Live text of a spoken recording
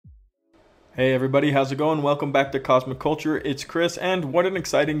Hey everybody, how's it going? Welcome back to Cosmic Culture. It's Chris, and what an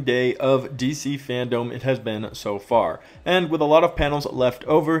exciting day of DC Fandome it has been so far. And with a lot of panels left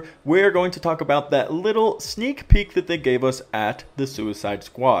over, we're going to talk about that little sneak peek that they gave us at the Suicide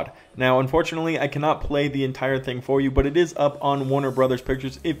Squad. Now, unfortunately, I cannot play the entire thing for you, but it is up on Warner Brothers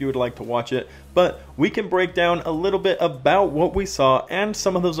Pictures if you would like to watch it. But we can break down a little bit about what we saw and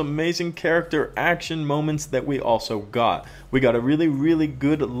some of those amazing character action moments that we also got. We got a really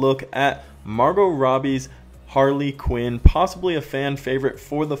good look at Margot Robbie's Harley Quinn, possibly a fan favorite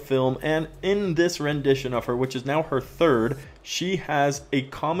for the film, and in this rendition of her, which is now her third, she has a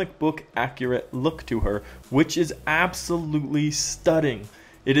comic book accurate look to her, which is absolutely stunning.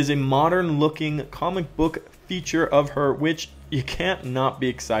 It is a modern looking comic book feature of her, which you can't not be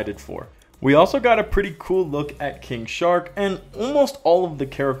excited for. We also got a pretty cool look at King Shark, and almost all of the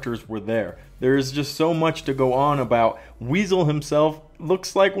characters were there. There is just so much to go on about. Weasel himself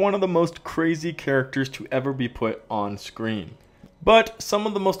looks like one of the most crazy characters to ever be put on screen. But some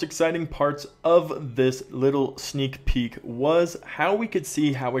of the most exciting parts of this little sneak peek was how we could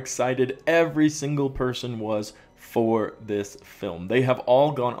see how excited every single person was for this film. They have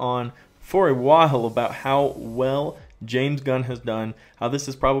all gone on for a while about how well James Gunn has done, how this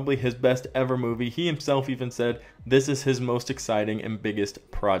is probably his best ever movie. He himself even said this is his most exciting and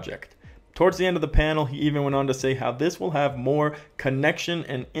biggest project. Towards the end of the panel, he even went on to say how this will have more connection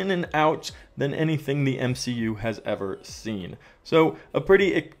and in and outs than anything the MCU has ever seen. So a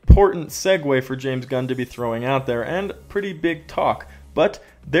pretty important segue for James Gunn to be throwing out there, and pretty big talk. But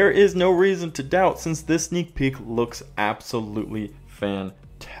there is no reason to doubt, since this sneak peek looks absolutely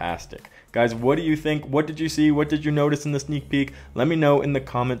fantastic. Guys, what do you think? What did you see? What did you notice in the sneak peek? Let me know in the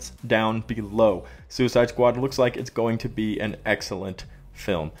comments down below. Suicide Squad looks like it's going to be an excellent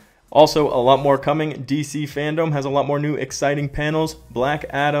film. Also, a lot more coming. DC Fandome has a lot more new exciting panels. Black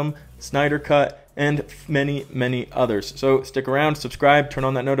Adam, Snyder Cut, and many others. So stick around, subscribe, turn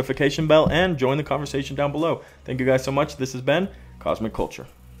on that notification bell, and join the conversation down below. Thank you guys so much. This has been Cosmic Culture.